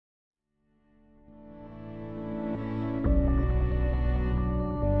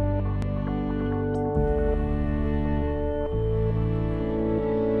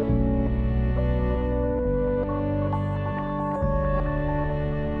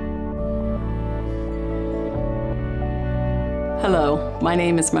Hello, my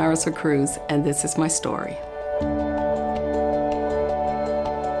name is Marisol Cruz, and this is my story.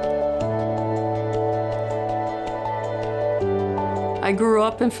 I grew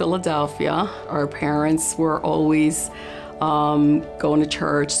up in Philadelphia. Our parents were always going to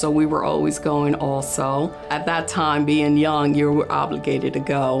church, so we were always going also. At that time, being young, you were obligated to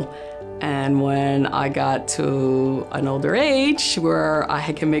go. And when I got to an older age where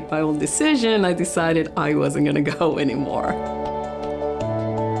I could make my own decision, I decided I wasn't going to go anymore.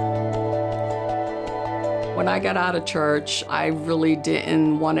 When I got out of church, I really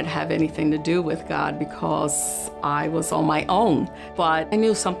didn't want to have anything to do with God because I was on my own. But I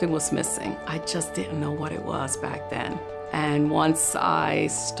knew something was missing. I just didn't know what it was back then. And once I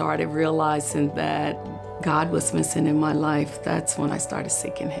started realizing that God was missing in my life, that's when I started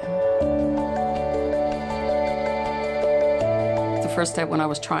seeking Him. The first step when I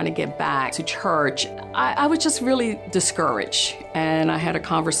was trying to get back to church, I was just really discouraged. And I had a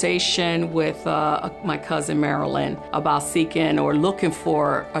conversation with my cousin Marilyn about seeking or looking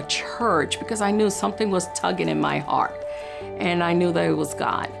for a church because I knew something was tugging in my heart. And I knew that it was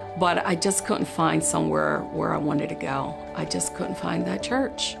God. But I just couldn't find somewhere where I wanted to go. I just couldn't find that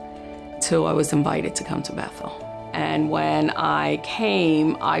church till I was invited to come to Bethel. And when I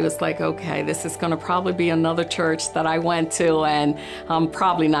came, I was like, okay, this is gonna probably be another church that I went to and I'm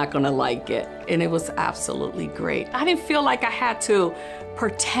probably not gonna like it. And it was absolutely great. I didn't feel like I had to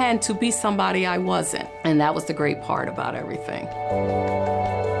pretend to be somebody I wasn't. And that was the great part about everything.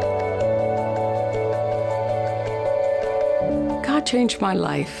 God changed my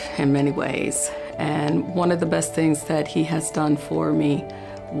life in many ways. And one of the best things that He has done for me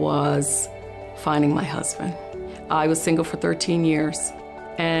was finding my husband. I was single for 13 years,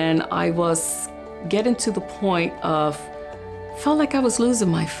 and I was getting to the point of, felt like I was losing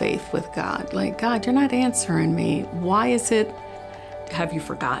my faith with God. Like, God, you're not answering me. Why is it, have you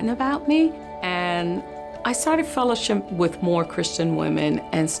forgotten about me? And I started fellowship with more Christian women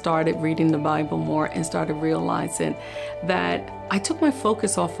and started reading the Bible more and started realizing that I took my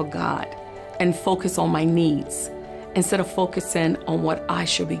focus off of God and focused on my needs instead of focusing on what I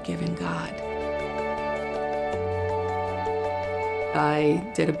should be giving God. I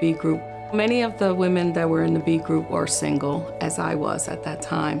did a B group. Many of the women that were in the B group were single, as I was at that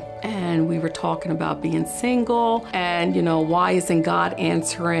time. And we were talking about being single and, why isn't God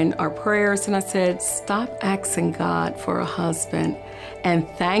answering our prayers? And I said, stop asking God for a husband and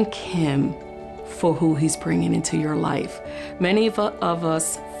thank Him for who He's bringing into your life. Many of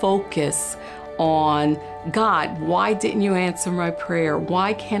us focus on, God, why didn't you answer my prayer?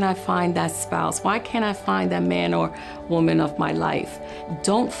 Why can't I find that spouse? Why can't I find that man or woman of my life?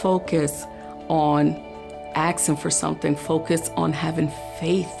 Don't focus on asking for something. Focus on having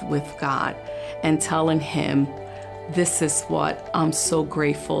faith with God and telling Him, this is what I'm so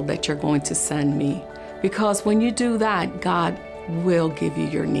grateful that you're going to send me. Because when you do that, God will give you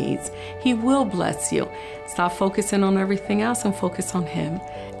your needs. He will bless you. Stop focusing on everything else and focus on Him,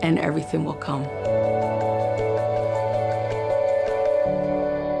 and everything will come.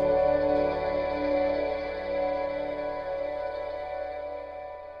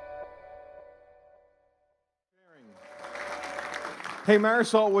 Hey,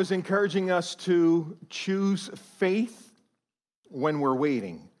 Marisol was encouraging us to choose faith when we're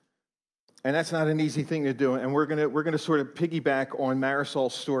waiting. And that's not an easy thing to do. And we're gonna sort of piggyback on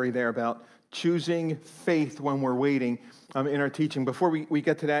Marisol's story there about choosing faith when we're waiting in our teaching. Before we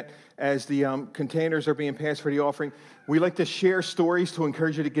get to that, as the containers are being passed for the offering, we like to share stories to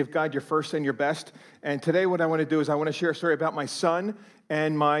encourage you to give God your first and your best. And today what I want to do is I want to share a story about my son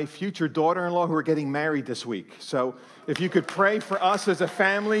and my future daughter-in-law who are getting married this week. So if you could pray for us as a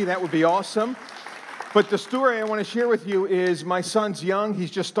family, that would be awesome. But the story I want to share with you is my son's young.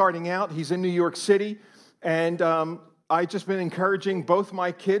 He's just starting out. He's in New York City. And I've just been encouraging both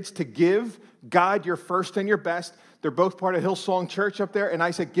my kids to give God your first and your best. They're both part of Hillsong Church up there. And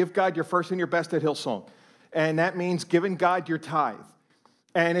I said, give God your first and your best at Hillsong. And that means giving God your tithe.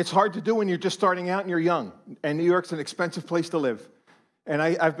 And it's hard to do when you're just starting out and you're young. And New York's an expensive place to live. And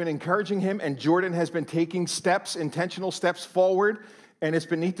I've been encouraging him. And Jordan has been taking steps, intentional steps forward. And it's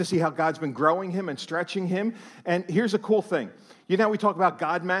been neat to see how God's been growing him and stretching him. And here's a cool thing. You know how we talk about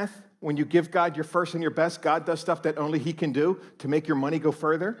God math? When you give God your first and your best, God does stuff that only He can do to make your money go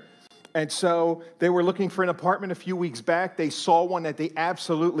further. And so they were looking for an apartment a few weeks back. They saw one that they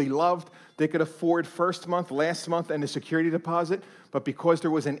absolutely loved. They could afford first month, last month, and a security deposit. But because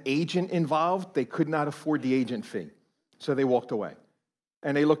there was an agent involved, they could not afford the agent fee. So they walked away.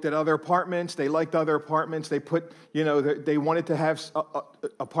 And they looked at other apartments. They liked other apartments. They put, they wanted to have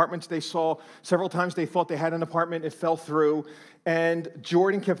apartments they saw. Several times they thought they had an apartment. It fell through. And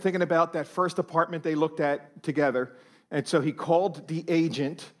Jordan kept thinking about that first apartment they looked at together. And so he called the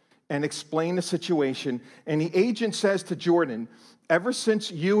agent and explained the situation. And the agent says to Jordan, ever since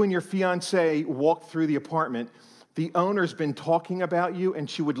you and your fiancée walked through the apartment, the owner's been talking about you, and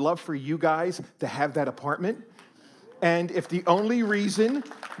she would love for you guys to have that apartment. And if the only reason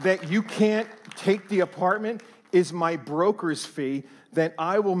that you can't take the apartment is my broker's fee, then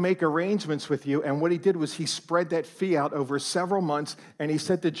I will make arrangements with you. And what he did was he spread that fee out over several months, and he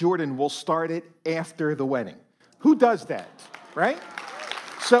said to Jordan, we'll start it after the wedding. Who does that, right?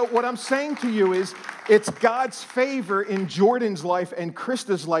 So what I'm saying to you is it's God's favor in Jordan's life and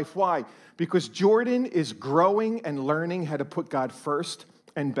Krista's life. Why? Because Jordan is growing and learning how to put God first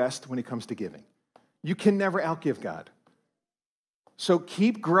and best when it comes to giving. You can never outgive God. So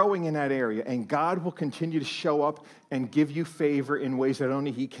keep growing in that area, and God will continue to show up and give you favor in ways that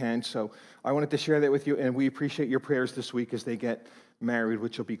only He can. So I wanted to share that with you, and we appreciate your prayers this week as they get married,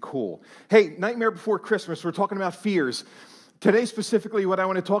 which will be cool. Hey, Nightmare Before Christmas, we're talking about fears. Today specifically, what I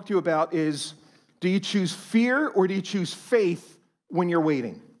want to talk to you about is, do you choose fear or do you choose faith when you're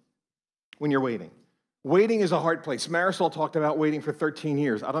waiting? When you're waiting. Waiting is a hard place. Marisol talked about waiting for 13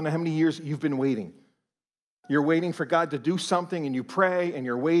 years. I don't know how many years you've been waiting. You're waiting for God to do something, and you pray, and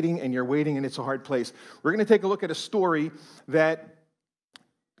you're waiting, and it's a hard place. We're going to take a look at a story that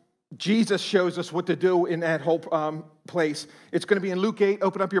Jesus shows us what to do in that whole place. It's going to be in Luke 8.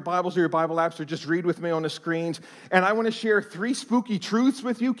 Open up your Bibles or your Bible apps, or just read with me on the screens. And I want to share 3 spooky truths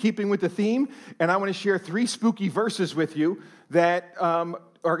with you, keeping with the theme. And I want to share 3 spooky verses with you that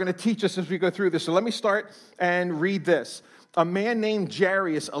are going to teach us as we go through this. So let me start and read this. A man named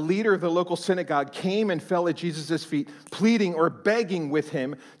Jairus, a leader of the local synagogue, came and fell at Jesus' feet, pleading or begging with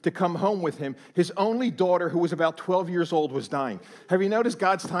him to come home with him. His only daughter, who was about 12 years old, was dying. Have you noticed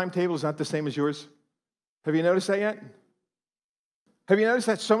God's timetable is not the same as yours? Have you noticed that yet? Have you noticed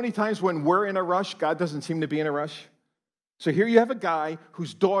that so many times when we're in a rush, God doesn't seem to be in a rush? So here you have a guy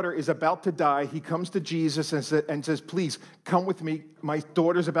whose daughter is about to die. He comes to Jesus and says, please, come with me. My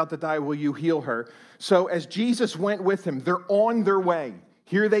daughter's about to die. Will you heal her? So as Jesus went with him, they're on their way.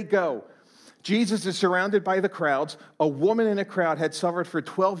 Here they go. Jesus is surrounded by the crowds. A woman in a crowd had suffered for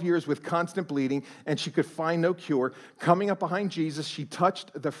 12 years with constant bleeding, and she could find no cure. Coming up behind Jesus, she touched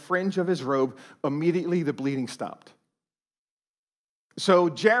the fringe of his robe. Immediately, the bleeding stopped.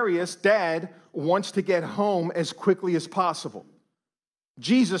 So Jairus, dad, wants to get home as quickly as possible.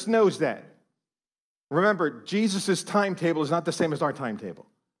 Jesus knows that. Remember, Jesus' timetable is not the same as our timetable.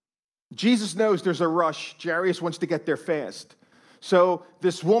 Jesus knows there's a rush. Jairus wants to get there fast. So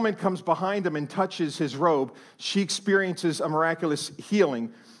this woman comes behind him and touches his robe. She experiences a miraculous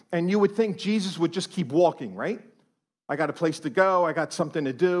healing. And you would think Jesus would just keep walking, right? I got a place to go. I got something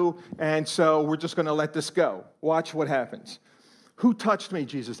to do. And so we're just going to let this go. Watch what happens. Who touched me,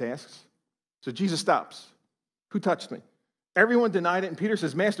 Jesus asks. So Jesus stops. Who touched me? Everyone denied it, and Peter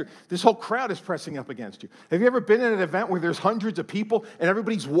says, Master, this whole crowd is pressing up against you. Have you ever been at an event where there's hundreds of people and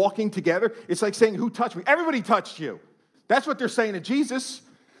everybody's walking together? It's like saying, who touched me? Everybody touched you. That's what they're saying to Jesus.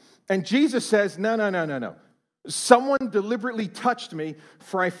 And Jesus says, no. Someone deliberately touched me,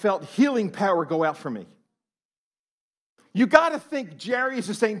 for I felt healing power go out from me. You got to think Jairus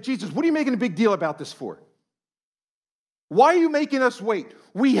is saying, Jesus, what are you making a big deal about this for? Why are you making us wait?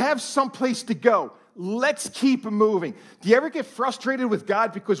 We have someplace to go. Let's keep moving. Do you ever get frustrated with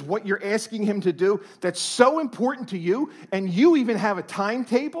God because what you're asking him to do that's so important to you, and you even have a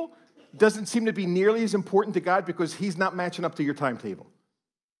timetable, doesn't seem to be nearly as important to God because he's not matching up to your timetable?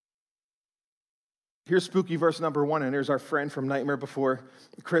 Here's spooky verse number 1, and there's our friend from Nightmare Before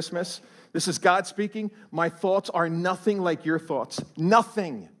Christmas. This is God speaking. My thoughts are nothing like your thoughts.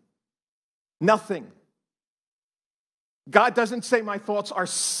 Nothing. God doesn't say my thoughts are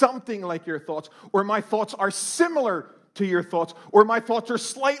something like your thoughts, or my thoughts are similar to your thoughts, or my thoughts are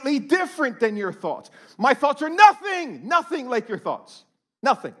slightly different than your thoughts. My thoughts are nothing like your thoughts.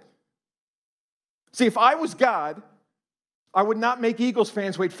 Nothing. See, if I was God, I would not make Eagles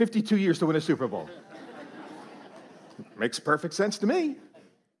fans wait 52 years to win a Super Bowl. Makes perfect sense to me,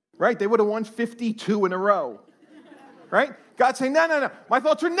 right? They would have won 52 in a row, right? God's saying, no. My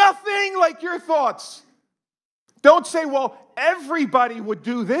thoughts are nothing like your thoughts. Don't say, well, everybody would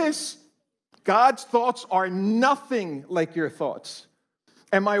do this. God's thoughts are nothing like your thoughts.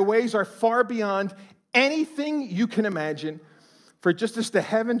 And my ways are far beyond anything you can imagine. For just as the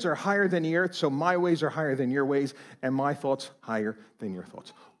heavens are higher than the earth, so my ways are higher than your ways, and my thoughts higher than your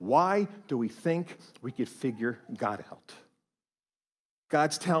thoughts. Why do we think we could figure God out?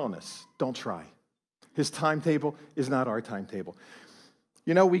 God's telling us, don't try. His timetable is not our timetable.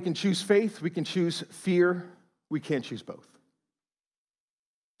 You know, we can choose faith, we can choose fear, we can't choose both.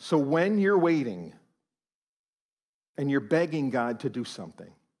 So when you're waiting and you're begging God to do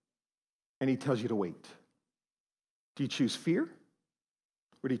something and he tells you to wait, do you choose fear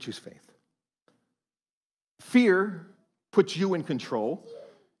or do you choose faith? Fear puts you in control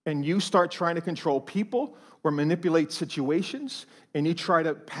and you start trying to control people or manipulate situations, and you try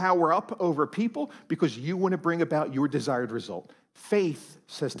to power up over people because you want to bring about your desired result. Faith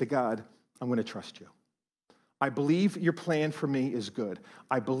says to God, I'm going to trust you. I believe your plan for me is good.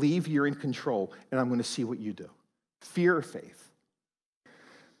 I believe you're in control, and I'm going to see what you do. Fear or faith?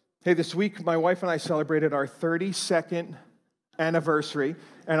 Hey, this week, my wife and I celebrated our 32nd anniversary,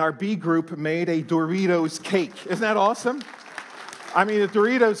 and our B group made a Doritos cake. Isn't that awesome? I mean, a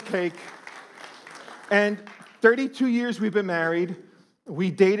Doritos cake. And 32 years we've been married.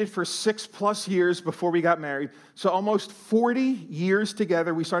 We dated for 6+ years before we got married. So almost 40 years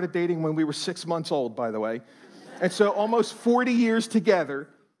together. We started dating when we were 6 months old, by the way. And so almost 40 years together.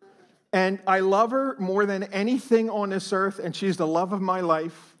 And I love her more than anything on this earth, and she's the love of my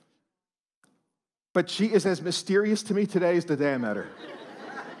life. But she is as mysterious to me today as the day I met her.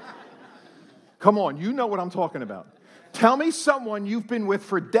 Come on, you know what I'm talking about. Tell me someone you've been with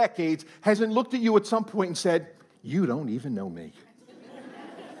for decades hasn't looked at you at some point and said, you don't even know me.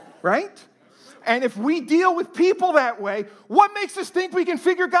 Right? And if we deal with people that way, what makes us think we can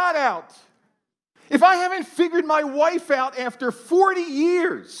figure God out? If I haven't figured my wife out after 40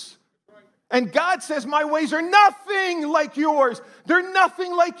 years, and God says my ways are nothing like yours, they're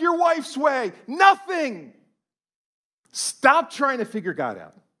nothing like your wife's way, nothing. Stop trying to figure God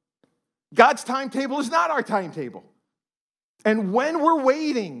out. God's timetable is not our timetable. And when we're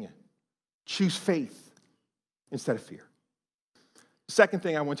waiting, choose faith instead of fear. Second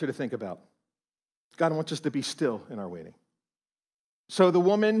thing I want you to think about, God wants us to be still in our waiting. So the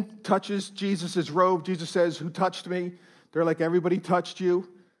woman touches Jesus' robe. Jesus says, who touched me? They're like, everybody touched you.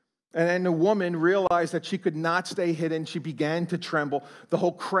 And then the woman realized that she could not stay hidden. She began to tremble. The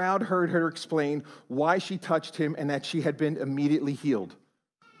whole crowd heard her explain why she touched him and that she had been immediately healed.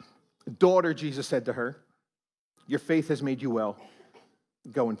 Daughter, Jesus said to her, your faith has made you well.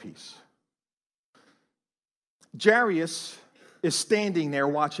 Go in peace. Jairus is standing there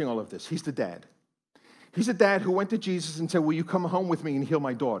watching all of this. He's the dad. He's a dad who went to Jesus and said, will you come home with me and heal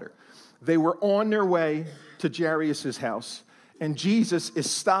my daughter? They were on their way to Jairus' house, and Jesus is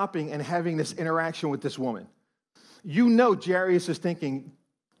stopping and having this interaction with this woman. You know Jairus is thinking,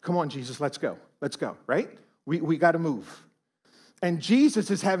 come on, Jesus, let's go, right? We got to move. And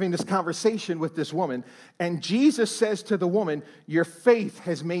Jesus is having this conversation with this woman, and Jesus says to the woman, your faith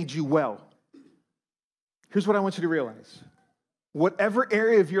has made you well. Here's what I want you to realize. Whatever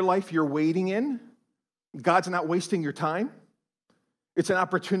area of your life you're waiting in, God's not wasting your time. It's an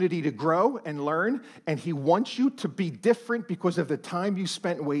opportunity to grow and learn, and he wants you to be different because of the time you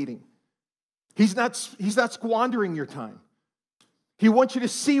spent waiting. He's not squandering your time. He wants you to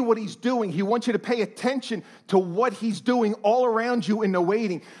see what he's doing. He wants you to pay attention to what he's doing all around you in the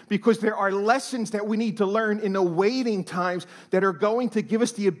waiting, because there are lessons that we need to learn in the waiting times that are going to give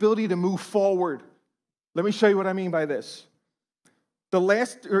us the ability to move forward. Let me show you what I mean by this.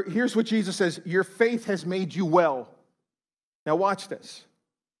 Here's what Jesus says, your faith has made you well. Now watch this.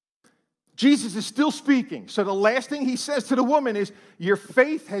 Jesus is still speaking. So the last thing he says to the woman is, your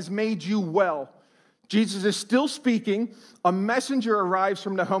faith has made you well. Jesus is still speaking. A messenger arrives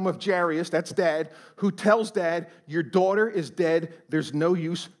from the home of Jairus, that's dad, who tells dad, your daughter is dead. There's no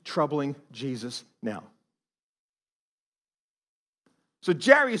use troubling Jesus now. So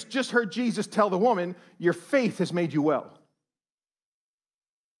Jairus just heard Jesus tell the woman, your faith has made you well.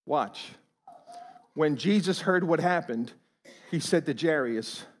 Watch. When Jesus heard what happened, he said to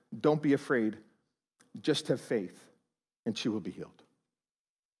Jairus, don't be afraid, just have faith, and she will be healed.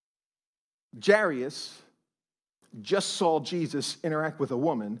 Jairus just saw Jesus interact with a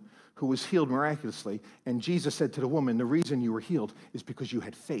woman who was healed miraculously, and Jesus said to the woman, the reason you were healed is because you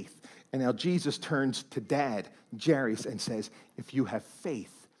had faith. And now Jesus turns to dad, Jairus, and says, if you have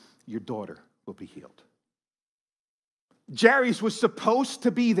faith, your daughter will be healed. Jairus was supposed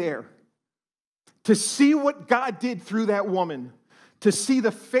to be there to see what God did through that woman, to see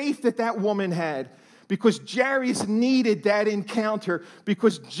the faith that that woman had, because Jairus needed that encounter,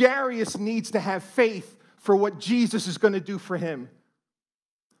 because Jairus needs to have faith for what Jesus is going to do for him.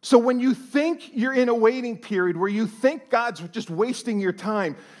 So when you think you're in a waiting period where you think God's just wasting your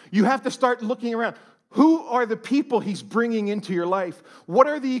time, you have to start looking around. Who are the people he's bringing into your life? What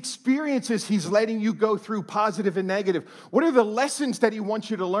are the experiences he's letting you go through, positive and negative? What are the lessons that he wants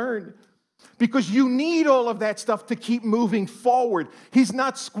you to learn? Because you need all of that stuff to keep moving forward. He's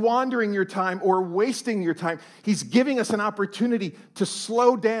not squandering your time or wasting your time. He's giving us an opportunity to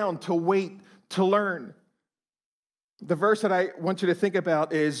slow down, to wait, to learn. The verse that I want you to think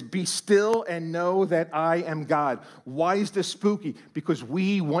about is, be still and know that I am God. Why is this spooky? Because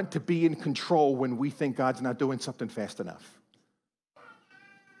we want to be in control when we think God's not doing something fast enough.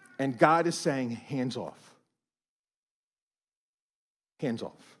 And God is saying, hands off. Hands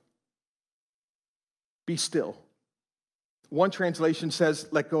off. Be still. One translation says,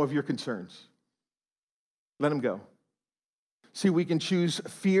 let go of your concerns. Let them go. See, we can choose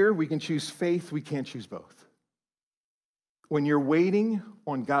fear, we can choose faith, we can't choose both. When you're waiting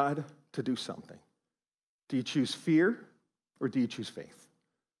on God to do something, do you choose fear or do you choose faith?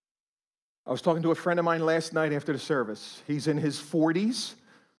 I was talking to a friend of mine last night after the service. He's in his 40s,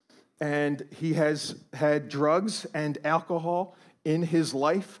 and he has had drugs and alcohol in his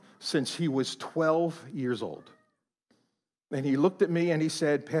life since he was 12 years old. And he looked at me and he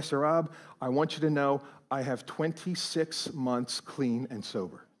said, Pastor Rob, I want you to know I have 26 months clean and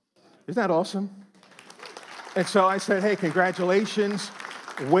sober. Isn't that awesome? And so I said, hey, congratulations,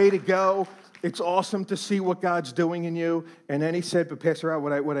 way to go. It's awesome to see what God's doing in you. And then he said, but Pastor Rob,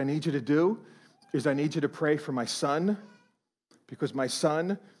 what I need you to do is I need you to pray for my son, because my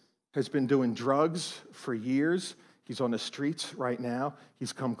son has been doing drugs for years. He's on the streets right now.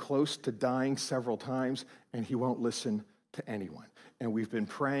 He's come close to dying several times, and he won't listen to anyone. And we've been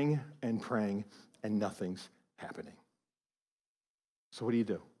praying, and nothing's happening. So what do you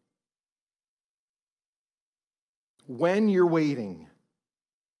do? When you're waiting,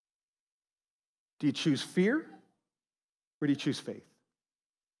 do you choose fear or do you choose faith?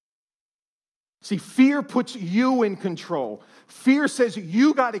 See, fear puts you in control. Fear says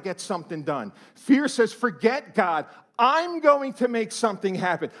you got to get something done. Fear says, forget God. I'm going to make something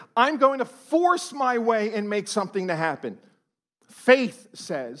happen. I'm going to force my way and make something to happen. Faith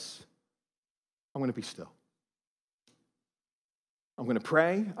says, I'm going to be still. I'm going to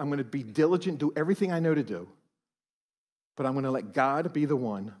pray. I'm going to be diligent, do everything I know to do. But I'm going to let God be the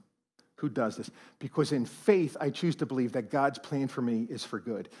one who does this. Because in faith, I choose to believe that God's plan for me is for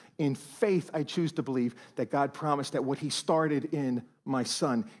good. In faith, I choose to believe that God promised that what he started in my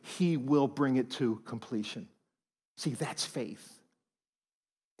son, he will bring it to completion. See, that's faith.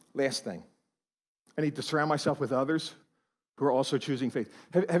 Last thing, I need to surround myself with others who are also choosing faith.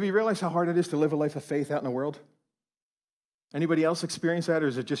 Have you realized how hard it is to live a life of faith out in the world? Anybody else experience that, or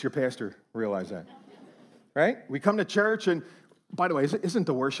is it just your pastor realize that? Right? We come to church, and by the way, isn't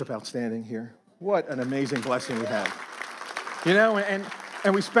the worship outstanding here? What an amazing blessing we have. You know,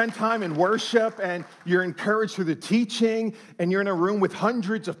 and we spend time in worship, and you're encouraged through the teaching, and you're in a room with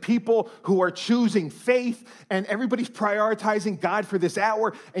hundreds of people who are choosing faith, and everybody's prioritizing God for this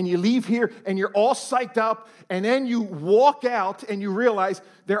hour, and you leave here, and you're all psyched up, and then you walk out, and you realize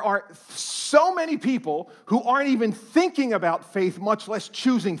there are so many people who aren't even thinking about faith, much less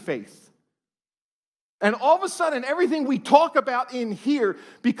choosing faith. And all of a sudden, everything we talk about in here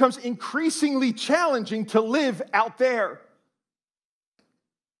becomes increasingly challenging to live out there.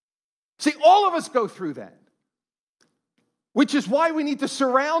 See, all of us go through that, which is why we need to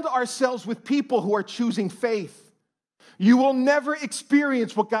surround ourselves with people who are choosing faith. You will never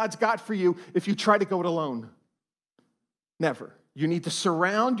experience what God's got for you if you try to go it alone. Never. You need to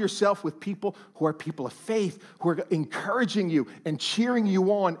surround yourself with people who are people of faith, who are encouraging you and cheering you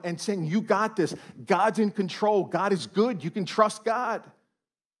on and saying, you got this. God's in control. God is good. You can trust God.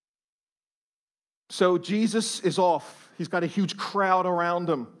 So Jesus is off. He's got a huge crowd around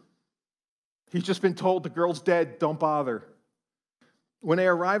him. He's just been told the girl's dead. Don't bother. When they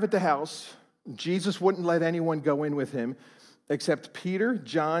arrive at the house, Jesus wouldn't let anyone go in with him except Peter,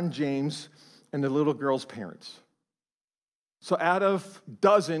 John, James, and the little girl's parents. So out of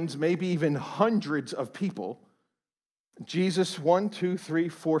dozens, maybe even hundreds of people, Jesus, 1, 2, 3,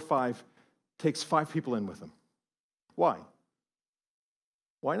 4, 5, takes 5 people in with him. Why?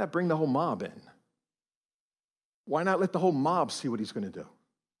 Why not bring the whole mob in? Why not let the whole mob see what he's going to do?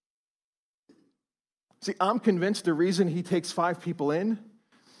 See, I'm convinced the reason he takes 5 people in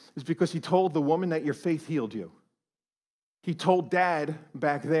is because he told the woman that your faith healed you. He told Dad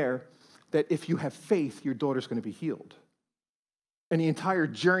back there that if you have faith, your daughter's going to be healed. And the entire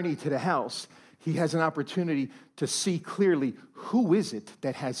journey to the house, he has an opportunity to see clearly, who is it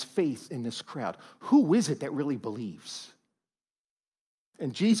that has faith in this crowd? Who is it that really believes?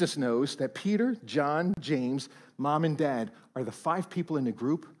 And Jesus knows that Peter, John, James, Mom, and Dad are the 5 people in the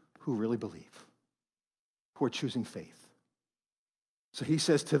group who really believe. who are choosing faith. So he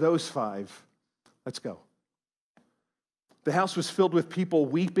says to those 5, let's go. The house was filled with people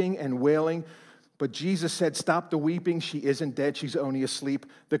weeping and wailing, but Jesus said, stop the weeping. She isn't dead. She's only asleep.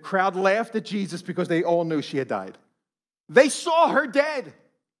 The crowd laughed at Jesus because they all knew she had died. They saw her dead.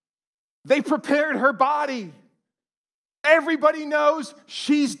 They prepared her body. Everybody knows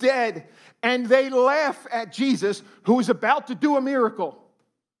she's dead. And they laugh at Jesus, who is about to do a miracle.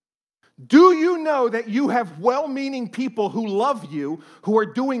 Do you know that you have well-meaning people who love you, who are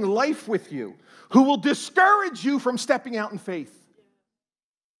doing life with you, who will discourage you from stepping out in faith?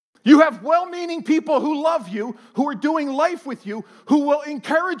 You have well-meaning people who love you, who are doing life with you, who will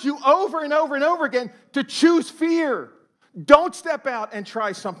encourage you over and over and over again to choose fear. Don't step out and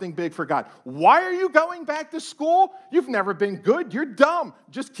try something big for God. Why are you going back to school? You've never been good. You're dumb.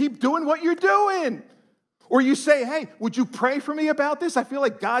 Just keep doing what you're doing. Or you say, hey, would you pray for me about this? I feel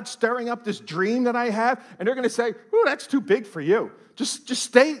like God's stirring up this dream that I have. And they're going to say, ooh, that's too big for you. Just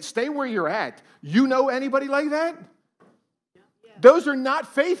stay where you're at. You know anybody like that? Yeah. Those are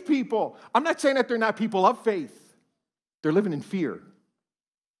not faith people. I'm not saying that they're not people of faith. They're living in fear.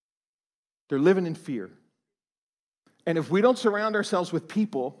 They're living in fear. And if we don't surround ourselves with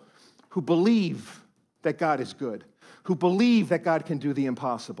people who believe that God is good, who believe that God can do the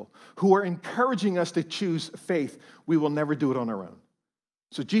impossible, who are encouraging us to choose faith, we will never do it on our own.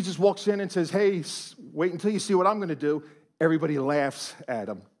 So Jesus walks in and says, hey, wait until you see what I'm going to do. Everybody laughs at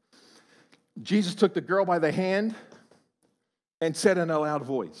him. Jesus took the girl by the hand and said in a loud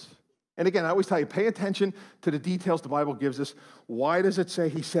voice. And again, I always tell you, pay attention to the details the Bible gives us. Why does it say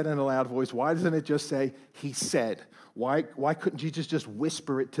he said in a loud voice? Why doesn't it just say he said? Why couldn't Jesus just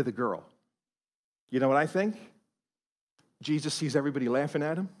whisper it to the girl? You know what I think? Jesus sees everybody laughing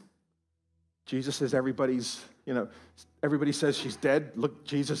at him. Jesus says everybody says she's dead. Look,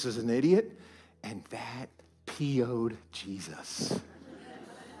 Jesus is an idiot. And that PO'd Jesus.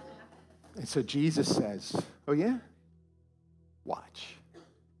 And so Jesus says, oh yeah? Watch.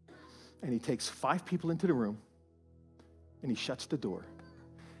 And he takes 5 people into the room, and he shuts the door.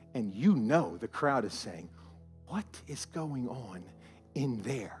 And you know the crowd is saying, what is going on in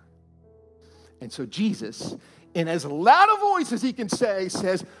there? And so Jesus, in as loud a voice as he can say,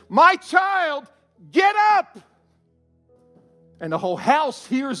 says, my child, get up! And the whole house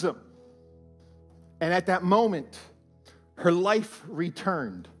hears him. And at that moment, her life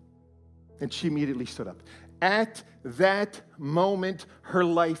returned, and she immediately stood up. At that moment, her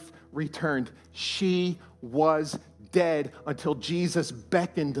life returned. She was dead until Jesus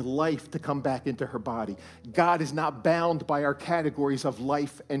beckoned life to come back into her body. God is not bound by our categories of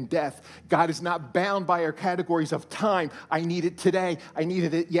life and death. God is not bound by our categories of time. I need it today. I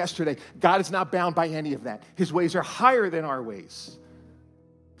needed it yesterday. God is not bound by any of that. His ways are higher than our ways.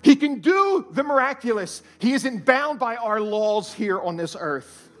 He can do the miraculous. He isn't bound by our laws here on this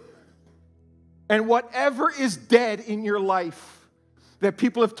earth. And whatever is dead in your life that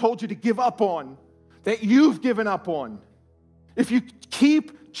people have told you to give up on, that you've given up on, if you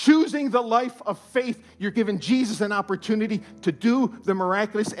keep choosing the life of faith, you're giving Jesus an opportunity to do the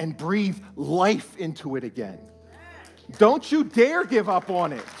miraculous and breathe life into it again. Don't you dare give up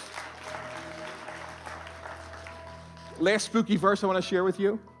on it. Last spooky verse I want to share with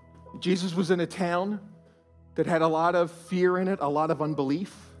you. Jesus was in a town that had a lot of fear in it, a lot of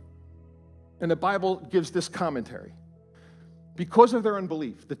unbelief. And the Bible gives this commentary. Because of their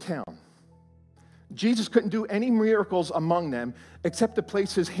unbelief, the town, Jesus couldn't do any miracles among them except to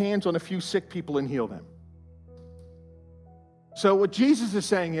place his hands on a few sick people and heal them. So what Jesus is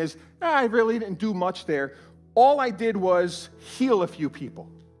saying is, I really didn't do much there. All I did was heal a few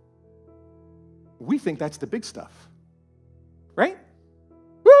people. We think that's the big stuff, right?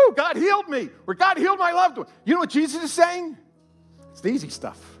 Woo, God healed me, or God healed my loved one. You know what Jesus is saying? It's the easy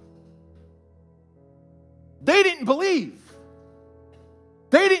stuff. They didn't believe.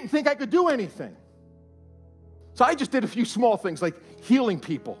 They didn't think I could do anything. So I just did a few small things like healing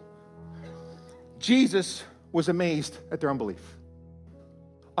people. Jesus was amazed at their unbelief.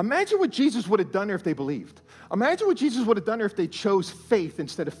 Imagine what Jesus would have done if they believed. Imagine what Jesus would have done if they chose faith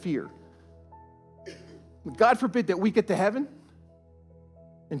instead of fear. God forbid that we get to heaven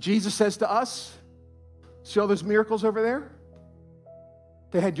and Jesus says to us, see all those miracles over there?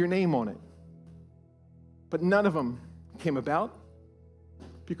 They had your name on it. But none of them came about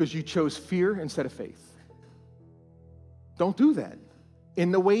because you chose fear instead of faith. Don't do that.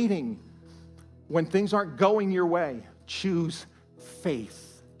 In the waiting, when things aren't going your way, choose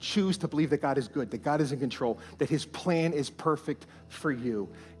faith. Choose to believe that God is good, that God is in control, that his plan is perfect for you,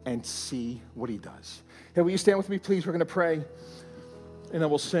 and see what he does. Hey, will you stand with me, please? We're going to pray, and then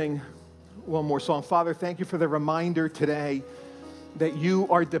we'll sing one more song. Father, thank you for the reminder today that you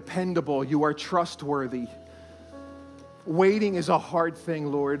are dependable, you are trustworthy. Waiting is a hard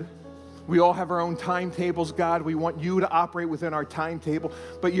thing, Lord. We all have our own timetables, God. We want you to operate within our timetable,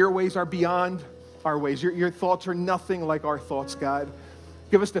 but your ways are beyond our ways. Your thoughts are nothing like our thoughts, God.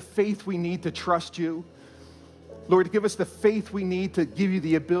 Give us the faith we need to trust you. Lord, give us the faith we need to give you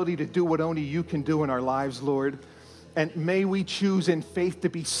the ability to do what only you can do in our lives, Lord. And may we choose in faith to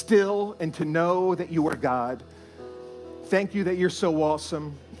be still and to know that you are God. Thank you that you're so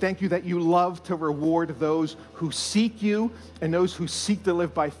awesome. Thank you that you love to reward those who seek you and those who seek to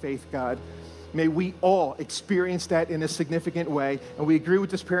live by faith, God. May we all experience that in a significant way. And we agree with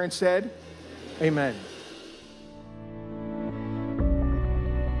this parent said, amen.